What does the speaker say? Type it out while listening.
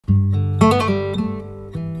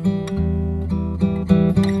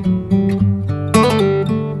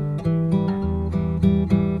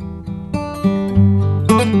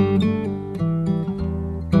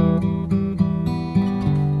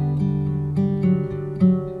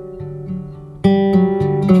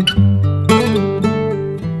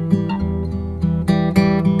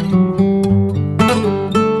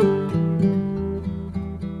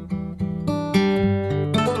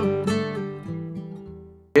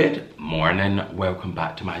Good morning, welcome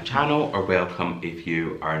back to my channel, or welcome if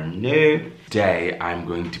you are new. Today I'm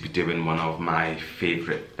going to be doing one of my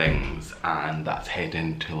favourite things, and that's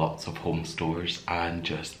heading to lots of home stores and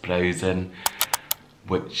just browsing,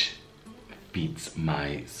 which feeds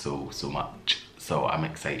my soul so much. So I'm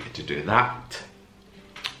excited to do that.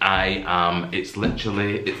 It's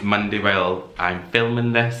Monday while I'm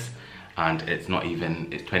filming this, and it's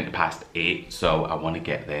 20 past 8, so I want to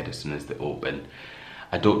get there as soon as they open.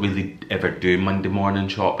 I don't really ever do Monday morning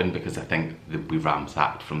shopping because I think that we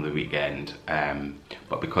ransacked from the weekend,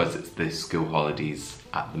 but because it's the school holidays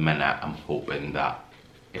at the minute, I'm hoping that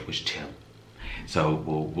it was chill. So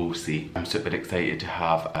we'll see. I'm super excited to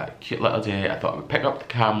have a cute little day. I thought I would pick up the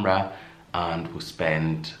camera and we'll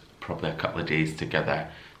spend probably a couple of days together.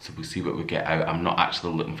 So we'll see what we get out. I'm not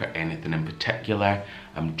actually looking for anything in particular.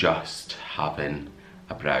 I'm just having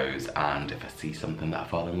a browse, and if I see something that I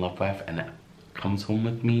fall in love with and it comes home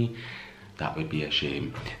with me, that would be a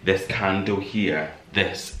shame. This candle here,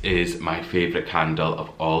 this is my favourite candle of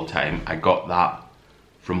all time. I got that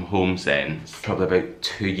from Homesense probably about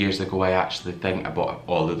 2 years ago. I actually think I bought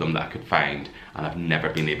all of them that I could find, and I've never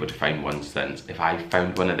been able to find one since. If I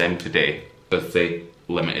found one of them today, let's say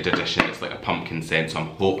limited edition, it's like a pumpkin scent, so I'm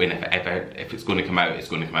hoping if it's going to come out, it's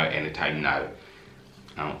going to come out any time now.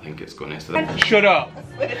 I don't think it's going to. So shut up!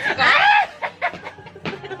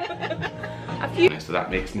 So that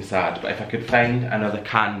makes me sad, but if I could find another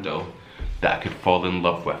candle that I could fall in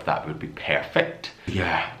love with, that would be perfect.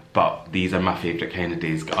 Yeah, but these are my favourite kind of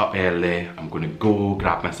days. Get up early, I'm going to go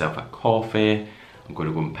grab myself a coffee, I'm going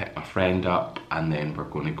to go and pick my friend up, and then we're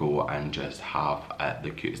going to go and just have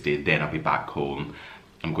the cutest day. Then I'll be back home.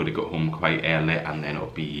 I'm going to go home quite early, and then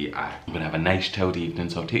I'm going to have a nice chilled evening,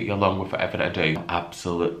 so I'll take you along with whatever I do.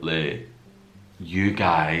 Absolutely, you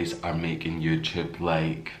guys are making YouTube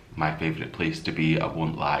like my favourite place to be. I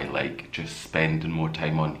won't lie, like just spending more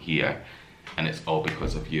time on here, and it's all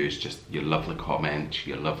because of you. It's just your lovely comments,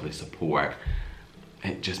 your lovely support.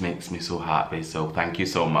 It just makes me so happy, so thank you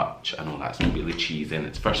so much. I know that's really cheesy and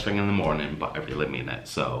it's first thing in the morning, but I really mean it,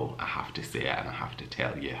 so I have to say it and I have to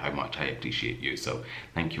tell you how much I appreciate you. So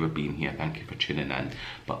thank you for being here, thank you for tuning in,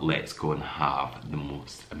 but let's go and have the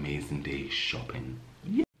most amazing day shopping.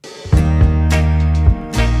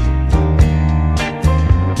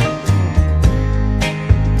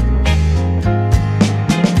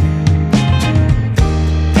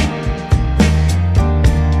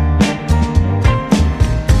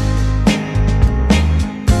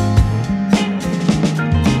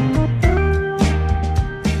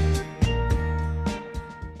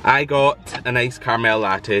 I got a nice caramel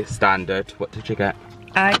latte, standard. What did you get?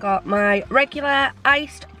 I got my regular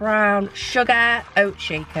iced brown sugar oat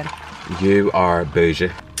shaken. You are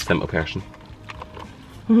bougie. Simple person.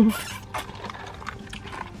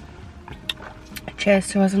 Cheers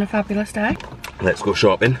to us on a fabulous day. Let's go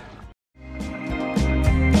shopping.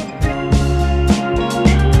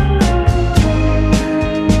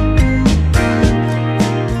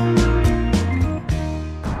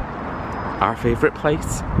 Our favourite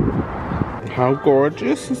place. How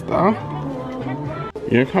gorgeous is that?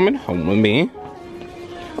 You're coming home with me.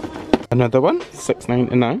 Another one,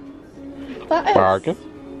 $6.99. That is. Bargain.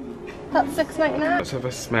 That's $6.99. Let's have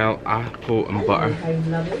a smell. Apple and butter.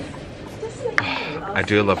 I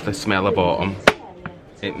do love the smell of autumn.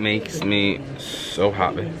 It makes me so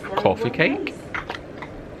happy. Coffee cake.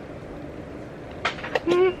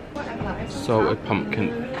 Salted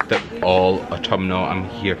pumpkin. They're all autumnal. I'm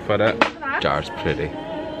here for it. Jar's pretty.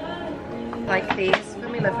 Like these for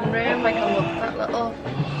my living room. Like I love that little.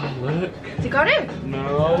 Oh, look. Have you got it?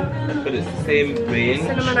 No, but it's the same range.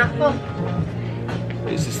 Cinnamon apple.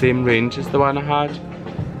 It's the same range as the one I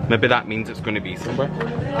had. Maybe that means it's going to be somewhere.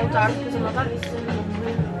 Oh, dark is another.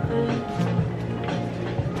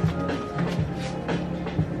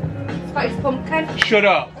 Spice pumpkin. Shut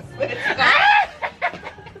up.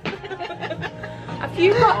 Have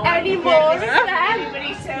you got any more of them?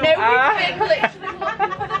 No, we've been literally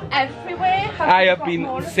looking everywhere. I have been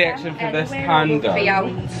searching for this candle.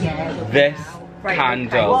 This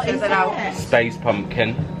candle. What is it out? Spice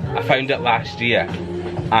pumpkin. I found it last year,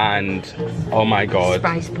 and oh my god.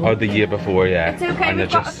 Or the year before, yeah. It's okay, and we've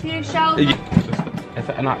got a few shelves. Is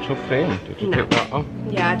it an actual frame? Did you pick that up?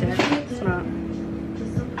 Yeah, I did. It's not.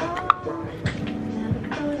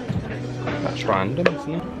 That's random,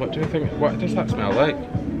 isn't it? What do you think? What does that smell like?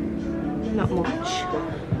 Not much.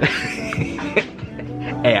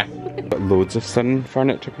 Yeah. Got loads of sun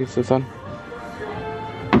furniture pieces on. I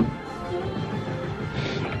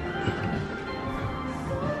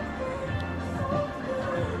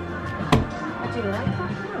do like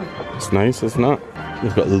that. It's nice, isn't it?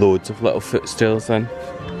 They've got loads of little footstools in.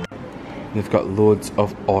 They've got loads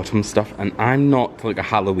of autumn stuff, and I'm not like a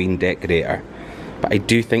Halloween decorator, but I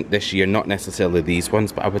do think this year, not necessarily these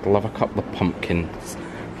ones, but I would love a couple of pumpkins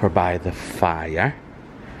for by the fire,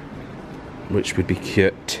 which would be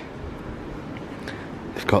cute.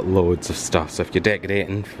 They've got loads of stuff, so if you're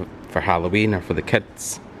decorating for Halloween or for the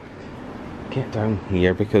kids, get down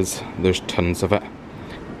here because there's tons of it.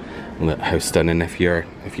 Look how stunning if your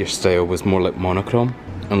style was more like monochrome.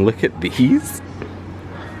 And look at these.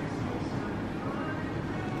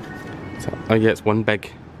 So, oh yeah, it's one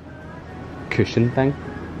big cushion thing.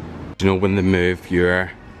 You know, when they move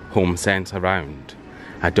your Homesense around,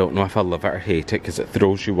 I don't know if I love it or hate it because it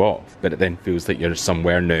throws you off, but it then feels like you're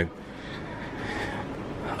somewhere new.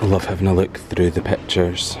 I love having a look through the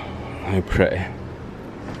pictures. How pretty.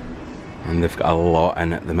 And they've got a lot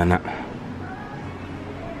in at the minute.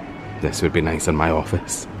 This would be nice in my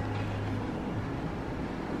office.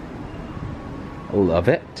 Love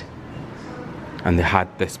it. And they had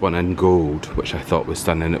this one in gold, which I thought was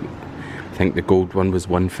stunning. I think the gold one was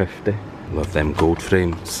 $150. Love them gold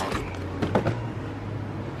frames.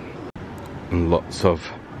 And lots of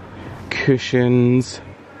cushions.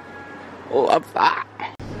 Love that.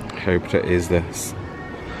 How pretty is this?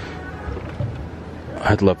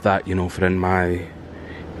 I'd love that, you know, for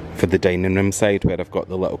the dining room side where I've got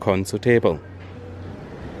the little console table.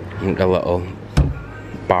 And a little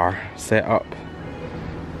bar set up.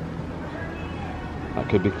 That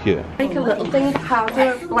could be cute. Make a little thing, how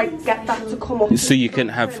to like get that to come up. So you can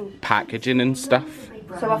have packaging and stuff.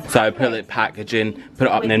 So I put like packaging, put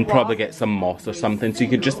it up, and then probably get some moss or something. So you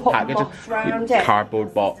could just package it,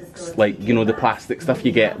 cardboard box, like, you know, the plastic stuff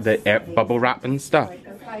you get, the bubble wrap and stuff.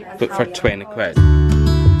 But for 20 quid.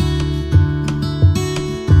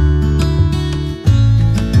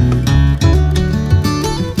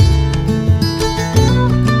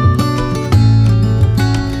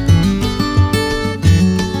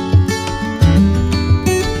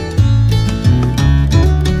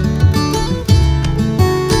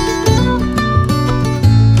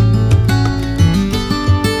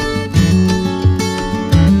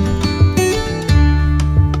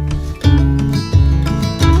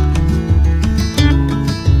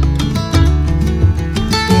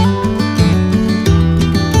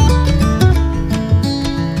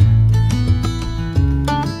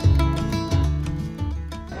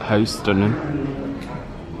 How stunning.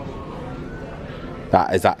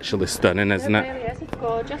 That is actually stunning, isn't it? It really is, it's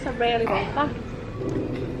gorgeous, I really want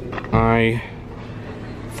that. I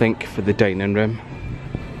think for the dining room,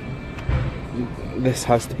 this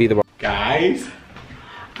has to be the one. Guys,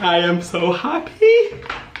 I am so happy.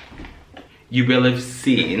 You will have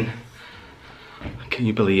seen, can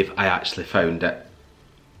you believe I actually found it?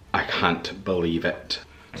 I can't believe it.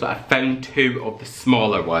 So I found two of the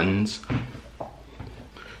smaller ones.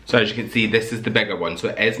 So as you can see, this is the bigger one, so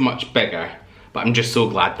it is much bigger, but I'm just so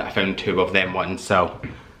glad that I found two of them ones, so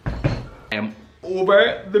I am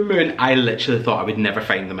over the moon. I literally thought I would never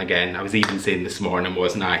find them again. I was even saying this morning,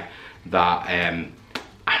 wasn't I, that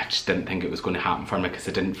I just didn't think it was going to happen for me because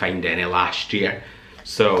I didn't find any last year.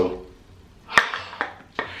 So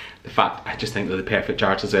the fact, I just think they're the perfect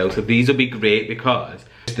jars as well. So these will be great because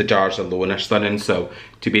the jars alone are stunning, so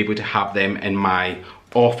to be able to have them in my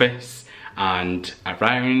office and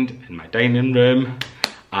around in my dining room,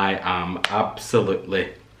 I am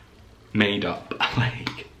absolutely made up.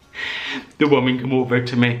 Like, the woman came over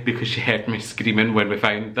to me because she heard me screaming when we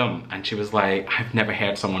found them, and she was like, I've never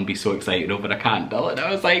heard someone be so excited over a candle. And I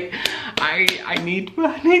was like, I need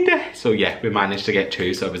this. So yeah, we managed to get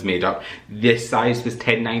two, so I was made up. This size was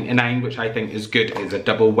 $10.99, which I think is good. It's a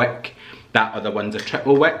double wick. That other one's a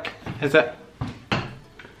triple wick, is it?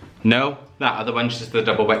 No, that other one's just the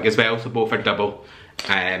double wick as well, so both are double.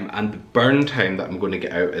 And the burn time that I'm going to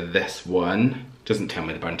get out of this one doesn't tell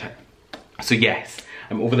me the burn time. So yes,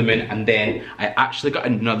 I'm over the moon. And then I actually got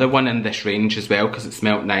another one in this range as well because it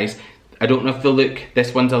smelled nice. I don't know if the look,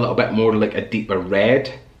 this one's a little bit more like a deeper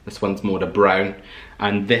red. This one's more a brown.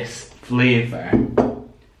 And this flavour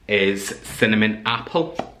is cinnamon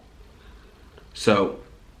apple. So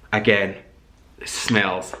again, it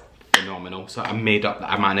smells phenomenal. So I made up that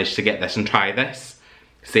I managed to get this and try this.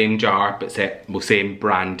 Same jar, but same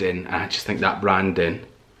branding. And I just think that branding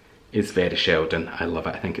is very Sheldon. I love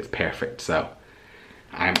it. I think it's perfect. So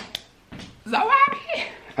I'm so happy.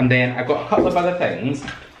 And then I got a couple of other things.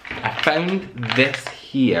 I found this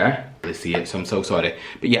here. Let's see it, so I'm so sorry.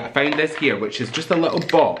 But yeah, I found this here, which is just a little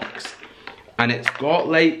box. And it's got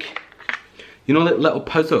like, you know, like little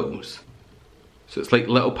puzzles. So it's like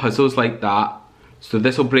little puzzles like that. So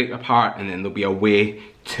this will break apart and then there'll be a way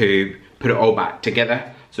to put it all back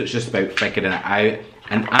together. So it's just about figuring it out.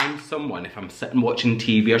 And I'm someone, if I'm sitting watching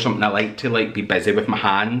TV or something, I like to be busy with my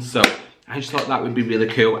hands. So I just thought that would be really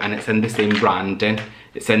cool, and it's in the same branding.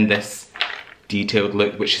 It's in this detailed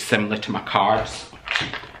look, which is similar to my cards.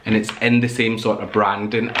 And it's in the same sort of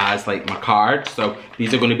branding as like my cards. So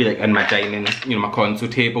these are going to be like in my dining, you know, my console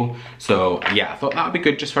table. So yeah, I thought that would be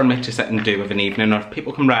good just for me to sit and do of an evening, or if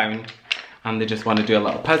people come round and they just want to do a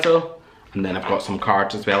little puzzle. And then I've got some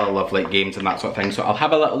cards as well. I love like games and that sort of thing. So I'll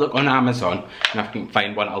have a little look on Amazon, and if I can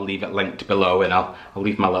find one, I'll leave it linked below, and I'll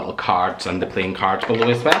leave my little cards and the playing cards below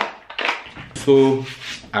as well. So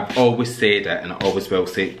I've always said it, and I always will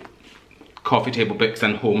say, coffee table books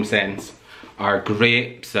and Homesense are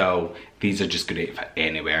great. So these are just great for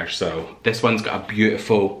anywhere. So this one's got a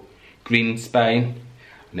beautiful green spine,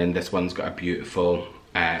 and then this one's got a beautiful,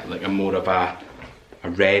 like a more of a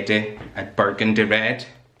burgundy red.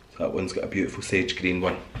 That one's got a beautiful sage green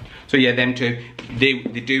one. So yeah, them two, they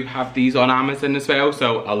do have these on Amazon as well,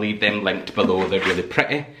 so I'll leave them linked below. They're really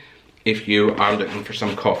pretty if you are looking for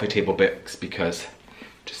some coffee table books, because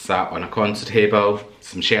just sat on a console table,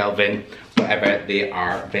 some shelving, whatever, they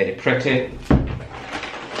are very pretty.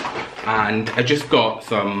 And I just got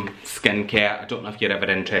some skincare. I don't know if you're ever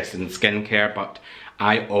interested in skincare, but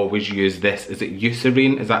I always use this. Is it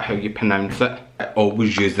Eucerin? Is that how you pronounce it? I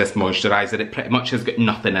always use this moisturiser. It pretty much has got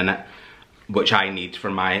nothing in it, which I need for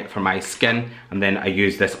my skin. And then I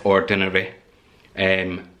use this ordinary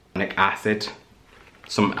hyaluronic acid.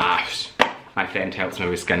 My friend helps me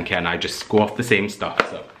with skincare, and I just go off the same stuff.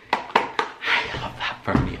 So I love that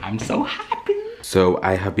for me. I'm so happy. So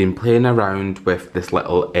I have been playing around with this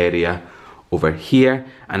little area over here,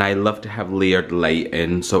 and I love to have layered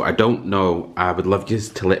lighting. So I don't know, I would love you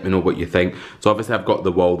to let me know what you think. So obviously I've got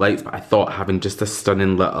the wall lights, but I thought having just a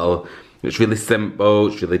stunning little, it's really simple,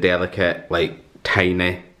 it's really delicate, like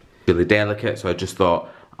tiny, really delicate. So I just thought,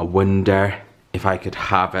 I wonder if I could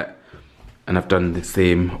have it, and I've done the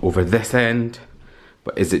same over this end,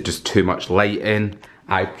 but is it just too much lighting?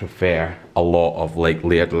 I prefer a lot of like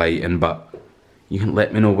layered lighting, but you can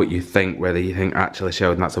let me know what you think, whether you think, actually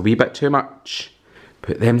Sheldon, that's a wee bit too much.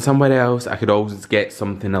 Put them somewhere else. I could always get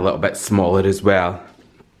something a little bit smaller as well,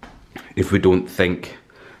 if we don't think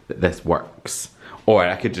that this works. Or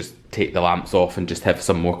I could just take the lamps off and just have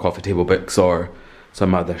some more coffee table books or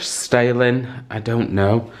some other styling. I don't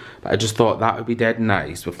know. But I just thought that would be dead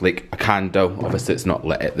nice with like a candle. Obviously it's not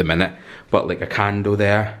lit at the minute, but like a candle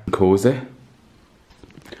there. Cozy.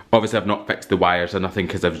 Obviously I've not fixed the wires or nothing,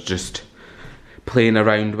 because I was just playing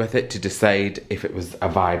around with it to decide if it was a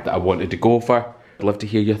vibe that I wanted to go for. I'd love to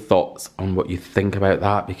hear your thoughts on what you think about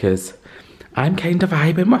that, because I'm kind of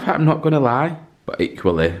vibing with it, I'm not gonna lie. But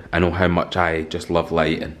equally, I know how much I just love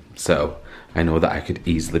lighting, so I know that I could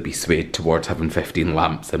easily be swayed towards having 15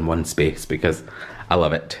 lamps in one space, because I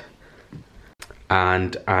love it.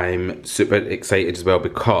 And I'm super excited as well,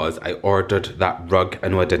 because I ordered that rug. I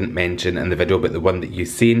know I didn't mention in the video, but the one that you've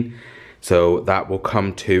seen. So that will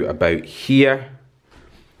come to about here,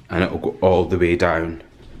 and it will go all the way down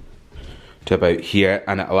to about here,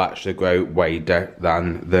 and it will actually go out wider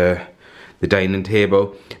than the dining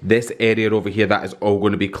table. This area over here, that is all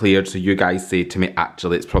going to be cleared. So you guys say to me,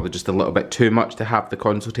 actually it's probably just a little bit too much to have the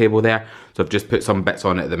console table there. So I've just put some bits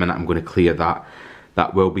on it at the minute. I'm going to clear that.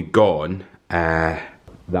 That will be gone.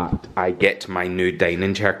 That I get my new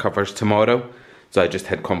dining chair covers tomorrow. So I just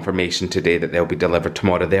had confirmation today that they'll be delivered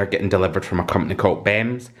tomorrow. They're getting delivered from a company called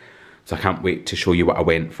Bems. So I can't wait to show you what I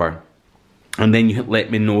went for. And then you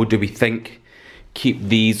let me know, do we think keep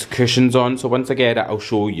these cushions on? So once I get it, I'll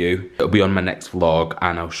show you. It'll be on my next vlog,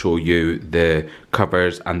 and I'll show you the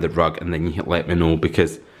covers and the rug, and then you can let me know,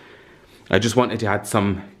 because I just wanted to add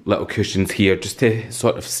some little cushions here just to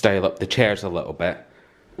sort of style up the chairs a little bit.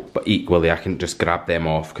 But equally I can just grab them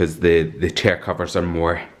off, because the chair covers are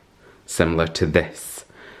more similar to this.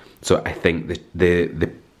 So I think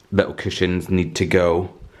the little cushions need to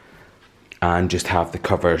go, and just have the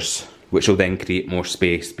covers, which will then create more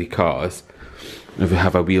space, because if we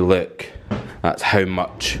have a wee look, that's how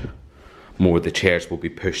much more the chairs will be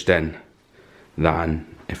pushed in than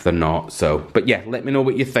if they're not. So, but yeah, let me know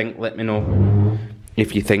what you think. Let me know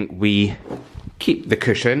if you think we keep the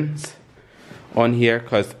cushions on here,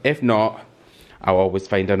 because if not, I'll always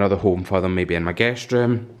find another home for them, maybe in my guest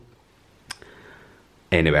room.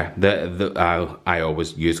 Anyway, I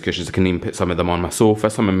always use cushions. I can even put some of them on my sofa,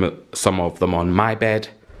 some of them on my bed.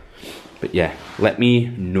 But yeah, let me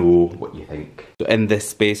know what you think. So in this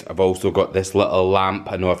space, I've also got this little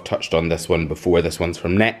lamp. I know I've touched on this one before. This one's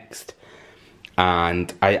from Next.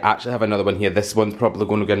 And I actually have another one here. This one's probably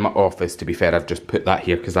going to go in my office, to be fair. I've just put that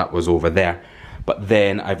here because that was over there. But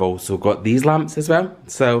then I've also got these lamps as well.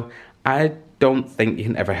 So I don't think you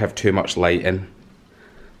can ever have too much lighting.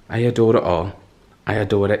 I adore it all. I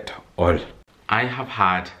adore it all. I have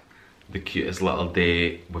had the cutest little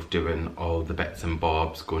day with doing all the bits and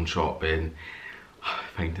bobs, going shopping,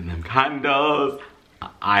 finding them candles.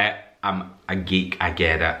 I am a geek, I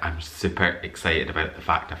get it. I'm super excited about the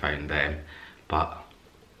fact I found them, but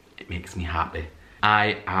it makes me happy.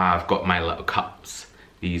 I have got my little cups.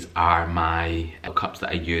 These are my little cups that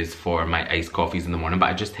I use for my iced coffees in the morning, but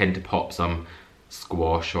I just tend to pop some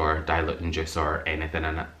squash or diluting juice or anything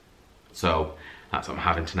in it. So that's what I'm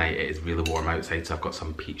having tonight. It is really warm outside, so I've got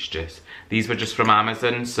some peach juice. These were just from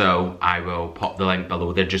Amazon, so I will pop the link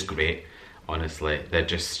below. They're just great, honestly. They're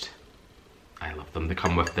just, I love them. They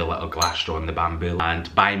come with the little glass straw and the bamboo.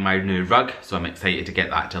 And buying my new rug, so I'm excited to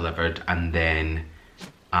get that delivered, and then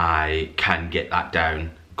I can get that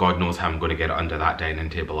down. God knows how I'm going to get it under that dining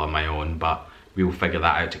table on my own, but we'll figure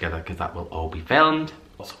that out together because that will all be filmed.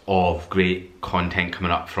 Lots of great content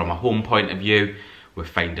coming up from a home point of view. We're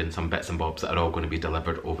finding some bits and bobs that are all going to be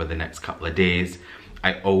delivered over the next couple of days.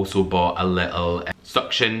 I also bought a little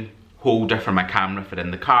suction holder for my camera for in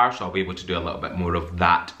the car, so I'll be able to do a little bit more of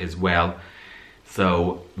that as well.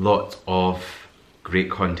 So lots of great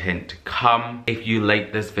content to come. If you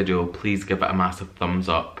like this video, please give it a massive thumbs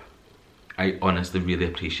up. I honestly really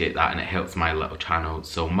appreciate that, and it helps my little channel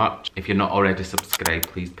so much. If you're not already subscribed,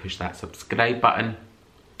 please push that subscribe button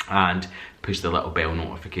and push the little bell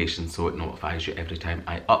notification so it notifies you every time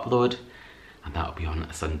I upload, and that'll be on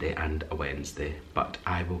a Sunday and a Wednesday. But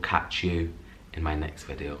I will catch you in my next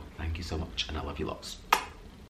video. Thank you so much, and I love you lots.